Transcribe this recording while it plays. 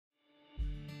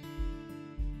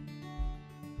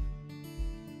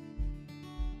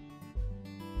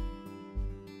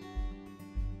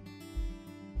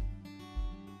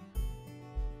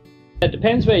It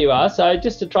depends where you are. So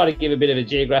just to try to give a bit of a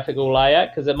geographical layout,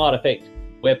 because it might affect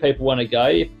where people want to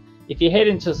go. If you head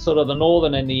into sort of the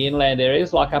northern and the inland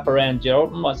areas, like up around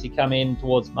Geraldton, once you come in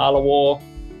towards Marlawar,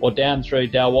 or down through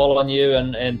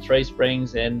Dalwallinu and Three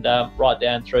Springs, and right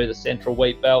down through the central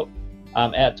wheat belt,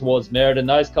 out towards Merredin,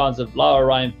 those kinds of lower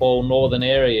rainfall northern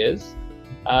areas,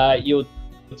 you'll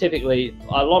typically,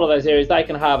 a lot of those areas, they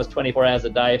can harvest 24 hours a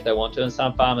day if they want to, and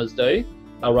some farmers do.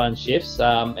 They'll run shifts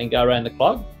and go around the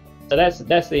clock. So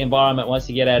that's the environment once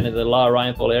you get out into the lower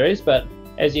rainfall areas. But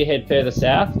as you head further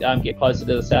south, get closer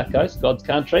to the south coast, God's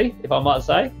country, if I might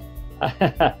say.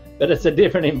 But it's a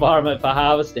different environment for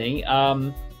harvesting.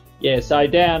 Yeah, so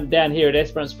down here at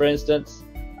Esperance, for instance,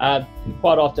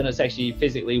 quite often it's actually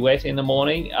physically wet in the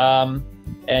morning.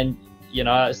 And, you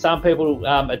know, some people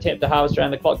attempt to harvest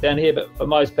around the clock down here, but for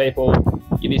most people,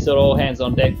 you'll be sort of all hands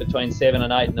on deck between 7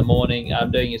 and 8 in the morning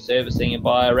doing your servicing, and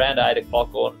by around 8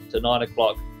 o'clock or to 9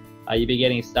 o'clock, you'll be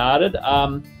getting started.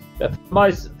 But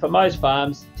for most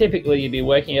farms, typically you'll be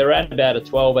working around about a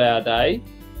 12-hour day.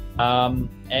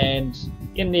 And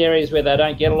in the areas where they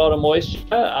don't get a lot of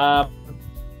moisture,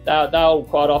 they'll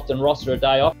quite often roster a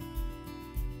day off.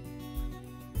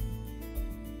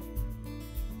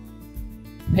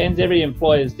 Depends, every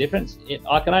employer is different.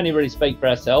 I can only really speak for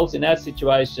ourselves. In our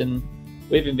situation,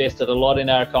 we've invested a lot in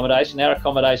our accommodation. Our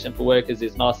accommodation for workers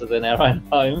is nicer than our own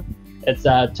home. It's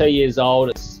 2 years old,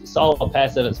 it's solar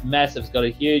passive, it's massive, it's got a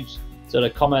huge sort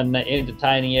of common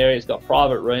entertaining area, it's got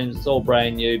private rooms, it's all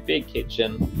brand new, big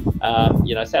kitchen,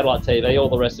 you know, satellite TV, all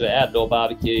the rest of it, outdoor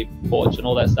barbecue, porch and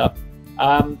all that stuff.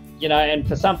 You know, and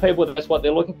for some people that's what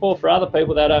they're looking for. For other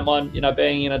people, they don't mind, you know,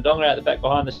 being in a donga out the back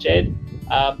behind the shed,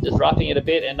 just roughing it a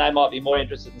bit, and they might be more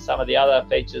interested in some of the other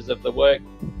features of the work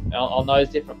on those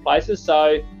different places.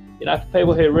 So, you know, for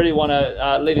people who really want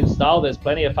to live in style, there's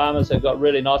plenty of farmers who've got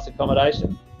really nice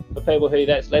accommodation. For people who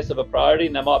that's less of a priority,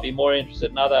 and they might be more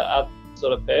interested in other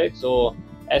sort of perks or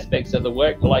aspects of the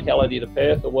work, the locality to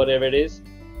Perth or whatever it is.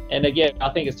 And again,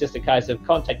 I think it's just a case of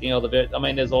contacting all the, I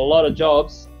mean, there's a lot of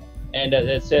jobs, and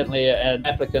it's certainly an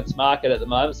applicant's market at the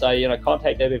moment. So, you know,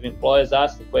 contact every employers,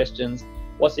 ask the questions.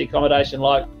 What's the accommodation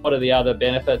like? What are the other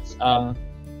benefits?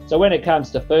 So when it comes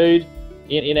to food,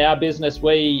 in our business,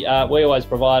 we always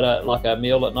provide a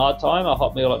meal at night time, a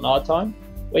hot meal at night time.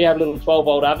 We have little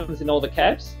 12-volt ovens in all the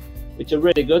cabs, which are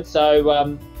really good.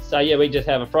 So yeah, we just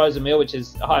have a frozen meal, which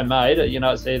is homemade. You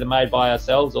know, it's either made by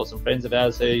ourselves or some friends of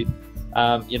ours who,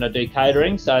 you know, do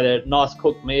catering. So they're nice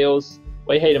cooked meals.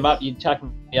 We heat them up. You chuck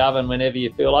them in the oven whenever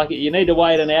you feel like it. You need to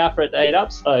wait an hour for it to heat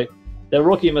up. So the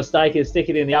rookie mistake is stick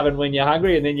it in the oven when you're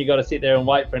hungry, and then you got to sit there and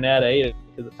wait for an hour to eat it,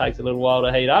 because it takes a little while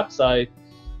to heat up. So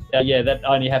yeah, that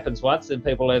only happens once, and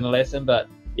people learn the lesson. But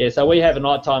yeah, so we have a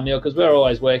nighttime meal because we're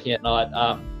always working at night.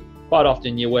 Quite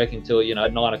often you're working till, you know,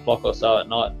 9 o'clock or so at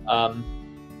night.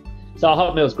 So a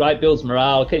hot meal's great, builds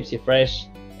morale, keeps you fresh.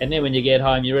 And then when you get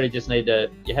home, you really just need to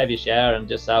have your shower and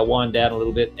just wind down a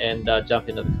little bit and jump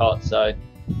into the cot.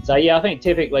 So yeah, I think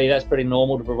typically that's pretty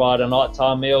normal to provide a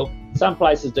nighttime meal. Some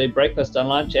places do breakfast and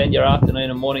lunch and your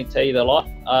afternoon and morning tea the lot.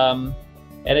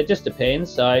 And it just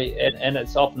depends. So, and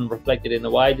it's often reflected in the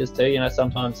wages too. You know,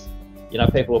 sometimes, you know,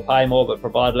 people will pay more but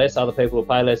provide less. Other people will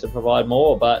pay less and provide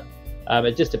more. But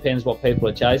it just depends what people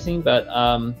are chasing. But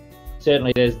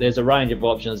certainly there's a range of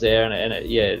options there,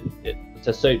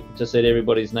 to suit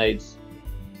everybody's needs.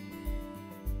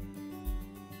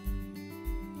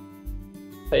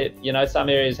 You know, some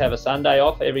areas have a Sunday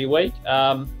off every week,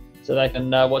 so they can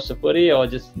watch the footy or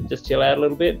just chill out a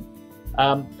little bit.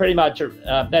 Pretty much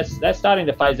that's starting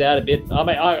to phase out a bit. I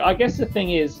mean, I guess the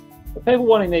thing is, for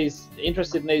people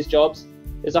interested in these jobs,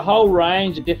 there's a whole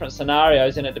range of different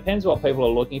scenarios, and it depends what people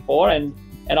are looking for. And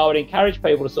I would encourage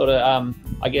people to sort of,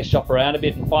 I guess, shop around a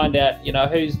bit and find out, you know,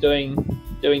 who's doing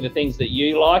the things that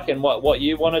you like and what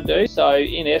you want to do. So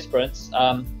in Esperance,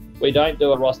 we don't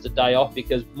do a rostered day off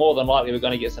because more than likely we're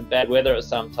going to get some bad weather at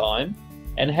some time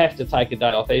and have to take a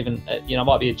day off. Even, you know, it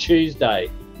might be a Tuesday,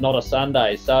 not a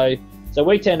Sunday. So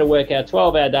we tend to work our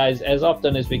 12-hour days as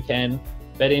often as we can,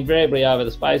 but invariably over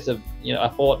the space of, you know, a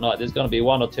fortnight, there's going to be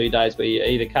 1 or 2 days where you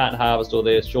either can't harvest or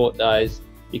there's short days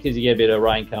because you get a bit of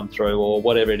rain come through or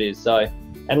whatever it is. So,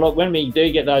 and look, when we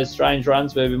do get those strange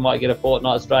runs where we might get a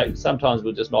fortnight straight, sometimes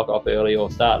we'll just knock off early or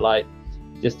start late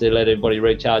just to let everybody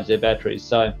recharge their batteries.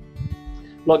 So,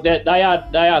 look, they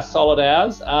are solid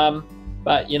hours,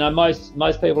 but you know,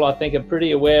 most people I think are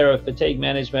pretty aware of fatigue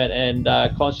management and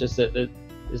conscious that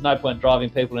there's no point driving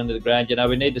people into the ground. You know,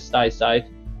 we need to stay safe,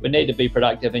 we need to be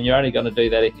productive, and you're only going to do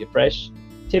that if you're fresh.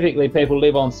 Typically, people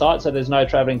live on site, so there's no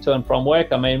travelling to and from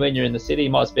work. I mean, when you're in the city, you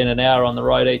might spend an hour on the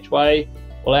road each way.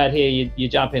 Well, out here, you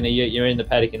jump in the ute, you're in the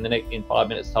paddock in 5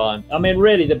 minutes time. I mean,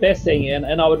 really the best thing,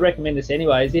 and I would recommend this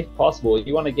anyway, is if possible,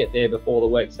 you want to get there before the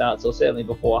work starts, or certainly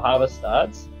before harvest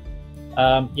starts.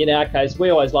 In our case,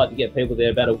 we always like to get people there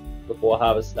about a week before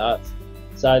harvest starts,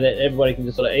 so that everybody can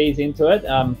just sort of ease into it,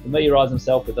 familiarise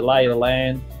themselves with the lay of the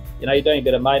land. You're doing a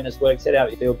bit of maintenance work, set out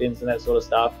your field bins and that sort of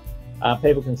stuff.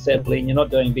 People can settle in, you're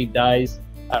not doing big days.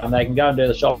 They can go and do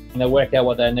the shopping, they work out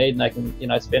what they need, and they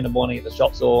can, spend the morning at the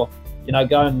shops, or go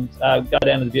down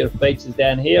to the beautiful beaches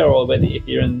down here, or whether if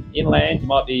you're inland, you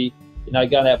might be,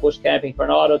 going out bush camping for a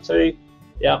night or two.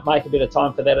 Make a bit of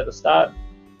time for that at the start.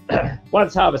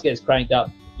 Once harvest gets cranked up,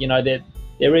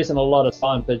 there isn't a lot of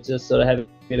time for just sort of having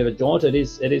a bit of a jaunt. It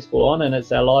is full on, and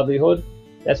it's our livelihood.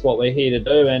 That's what we're here to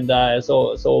do, and it's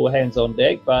all hands on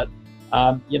deck. But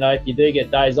if you do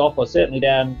get days off, or certainly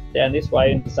down this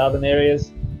way in the southern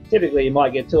areas, typically you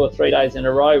might get 2 or 3 days in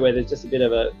a row where there's just a bit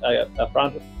of a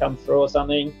front that comes through or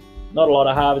something. Not a lot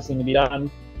of harvesting to be done.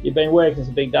 You've been working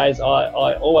some big days.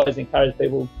 I always encourage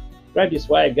people, grab your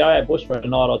swag, go out bush for a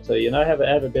night or two. Have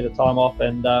a bit of time off,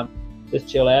 and just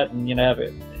chill out, and have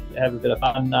a bit of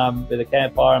fun with a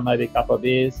campfire and maybe a couple of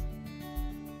beers.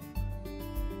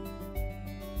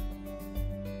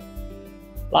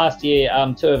 Last year,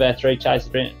 2 of our 3 chase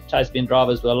bin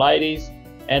drivers were ladies.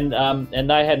 And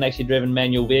they hadn't actually driven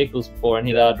manual vehicles before, and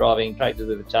here they are driving tractors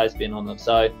with a chase bin on them.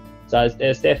 So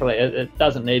it's definitely, it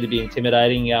doesn't need to be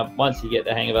intimidating. Once you get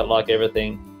the hang of it, like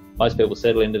everything, most people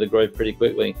settle into the groove pretty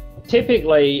quickly.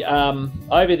 Typically,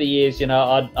 over the years, I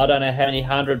don't know how many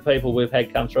 100 people we've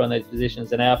had come through on these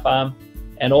positions in our farm,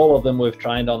 and all of them we've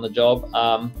trained on the job.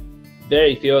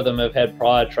 Very few of them have had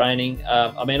prior training.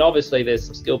 Obviously there's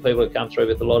some skilled people who come through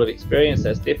with a lot of experience.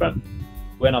 That's different.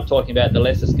 When I'm talking about the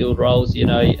lesser skilled roles,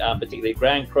 particularly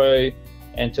ground crew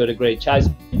and to a degree chase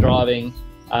driving,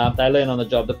 they learn on the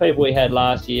job. The people we had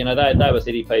last year, they were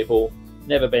city people,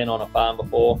 never been on a farm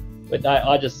before. But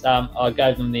I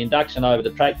gave them the induction over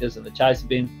the tractors and the chase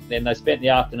bin. Then they spent the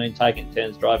afternoon taking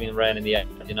turns driving around in the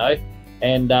area,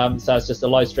 and so it's just a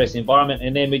low stress environment.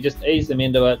 And then we just ease them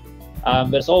into it.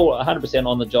 But it's all 100%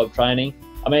 on the job training.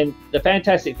 The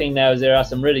fantastic thing now is there are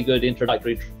some really good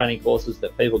introductory training courses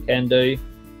that people can do,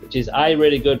 which is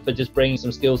really good for just bringing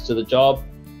some skills to the job,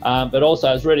 but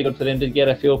also it's really good for them to get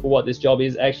a feel for what this job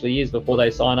actually is before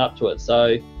they sign up to it.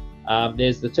 So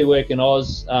there's the 2 Work in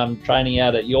Oz training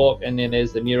out at York, and then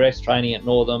there's the Murex training at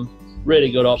Northam.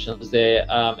 Really good options there,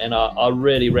 and I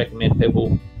really recommend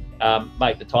people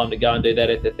make the time to go and do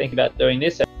that if they think about doing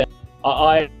this.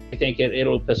 I think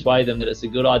it'll persuade them that it's a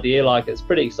good idea. Like, it's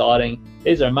pretty exciting.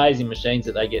 These are amazing machines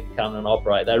that they get to come and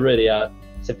operate. They really are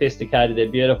sophisticated. They're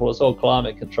beautiful. It's all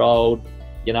climate controlled.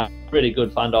 Really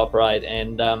good fun to operate.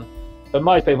 And for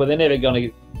most people, they're never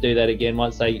going to do that again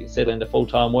once they settle into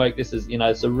full-time work. This is,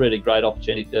 it's a really great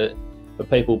opportunity for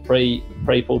people pre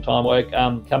full-time work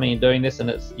coming and doing this, and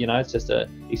it's it's just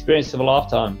an experience of a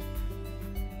lifetime.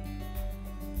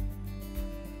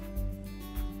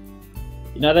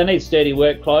 They need sturdy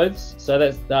work clothes, so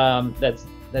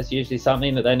that's usually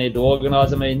something that they need to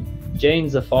organise.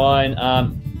 Jeans are fine.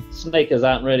 Sneakers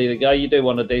aren't really the go. You do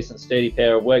want a decent sturdy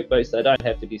pair of work boots. They don't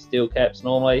have to be steel caps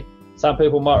normally. Some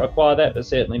people might require that, but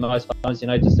certainly most farmers,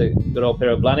 just a good old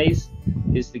pair of blunnies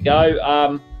is the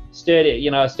go. Sturdy,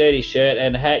 a sturdy shirt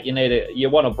and hat. You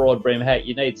want a broad brim hat.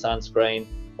 You need sunscreen,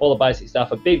 all the basic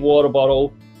stuff. A big water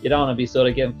bottle. You don't want to be sort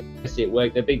of getting thirsty at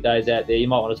work. There are big days out there. You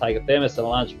might want to take a thermos and a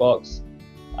lunchbox.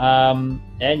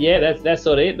 And yeah, that's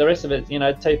sort of it. The rest of it's 2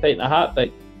 feet and a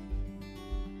heartbeat.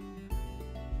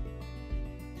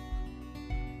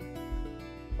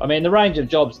 The range of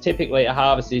jobs typically at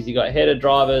harvest is you've got header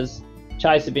drivers,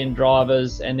 chaser bin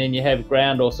drivers, and then you have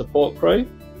ground or support crew.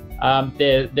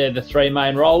 They're the 3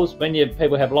 main roles. When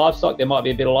people have livestock, there might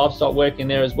be a bit of livestock work in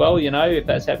there as well, if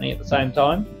that's happening at the same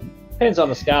time. Depends on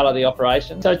the scale of the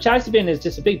operation. So a chaser bin is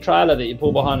just a big trailer that you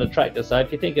pull behind a tractor. So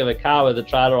if you think of a car with a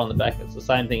trailer on the back, it's the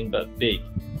same thing but big.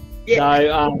 Yeah.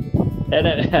 So and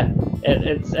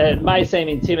it may seem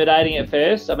intimidating at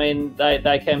first.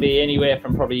 They can be anywhere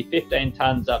from probably 15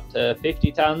 tonnes up to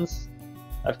 50 tonnes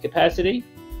of capacity.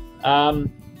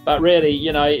 But really,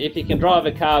 if you can drive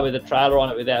a car with a trailer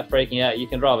on it without freaking out, you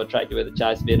can drive a tractor with a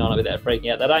chaser bin on it without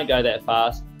freaking out. They don't go that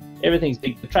fast. Everything's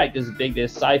big. The tractors are big. They're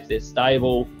safe. They're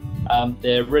stable.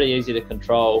 They're really easy to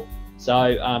control.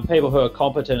 So people who are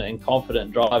competent and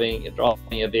confident driving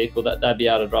a vehicle, they'd be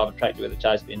able to drive a tractor with a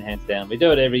chaser bin hands down. We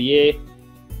do it every year.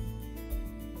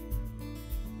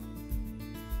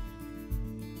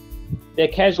 They're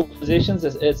casual positions.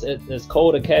 It's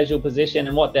called a casual position,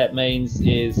 and what that means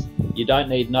is you don't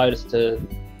need notice to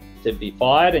be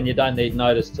fired, and you don't need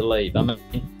notice to leave.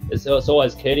 it's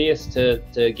always courteous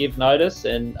to give notice,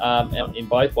 and in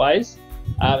both ways.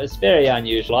 It's very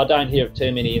unusual. I don't hear of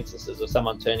too many instances of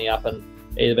someone turning up and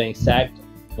either being sacked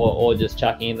or just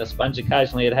chucking in the sponge.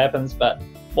 Occasionally it happens, but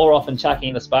more often chucking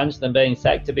in the sponge than being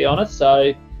sacked, to be honest.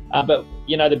 So, but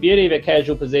the beauty of a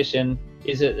casual position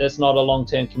is that it's not a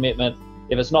long-term commitment.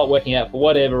 If it's not working out for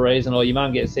whatever reason, or your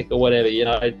mum gets sick or whatever,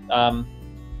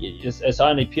 it's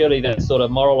only purely that sort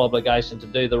of moral obligation to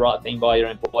do the right thing by your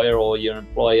employer or your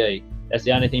employee. That's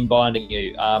the only thing binding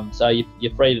you. So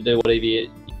you're free to do whatever you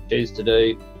choose to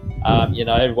do.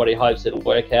 Everybody hopes it'll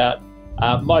work out.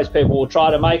 Most people will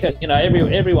try to make it.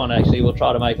 Everyone actually will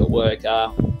try to make it work.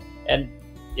 And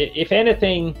if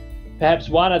anything, perhaps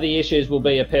one of the issues will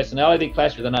be a personality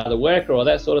clash with another worker or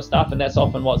that sort of stuff, and that's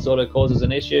often what sort of causes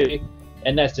an issue.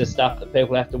 And that's just stuff that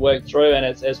people have to work through, and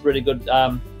it's really good,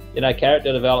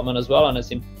 character development as well. And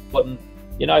it's important,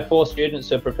 for students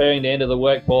who are preparing to enter the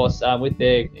workforce with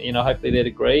their, hopefully their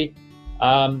degree,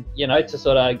 to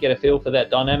sort of get a feel for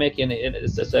that dynamic. And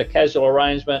it's just a casual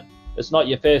arrangement. It's not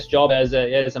your first job as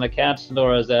an accountant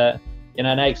or as an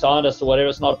ag scientist or whatever.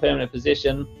 It's not a permanent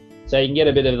position, so you can get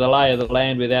a bit of the lay of the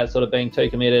land without sort of being too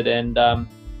committed. And I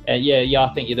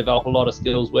think you develop a lot of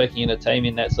skills working in a team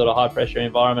in that sort of high pressure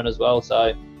environment as well.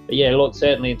 So, but yeah, look,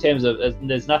 certainly in terms of,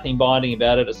 there's nothing binding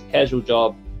about it. It's a casual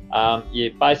job.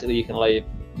 You can leave,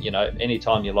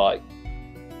 anytime you like.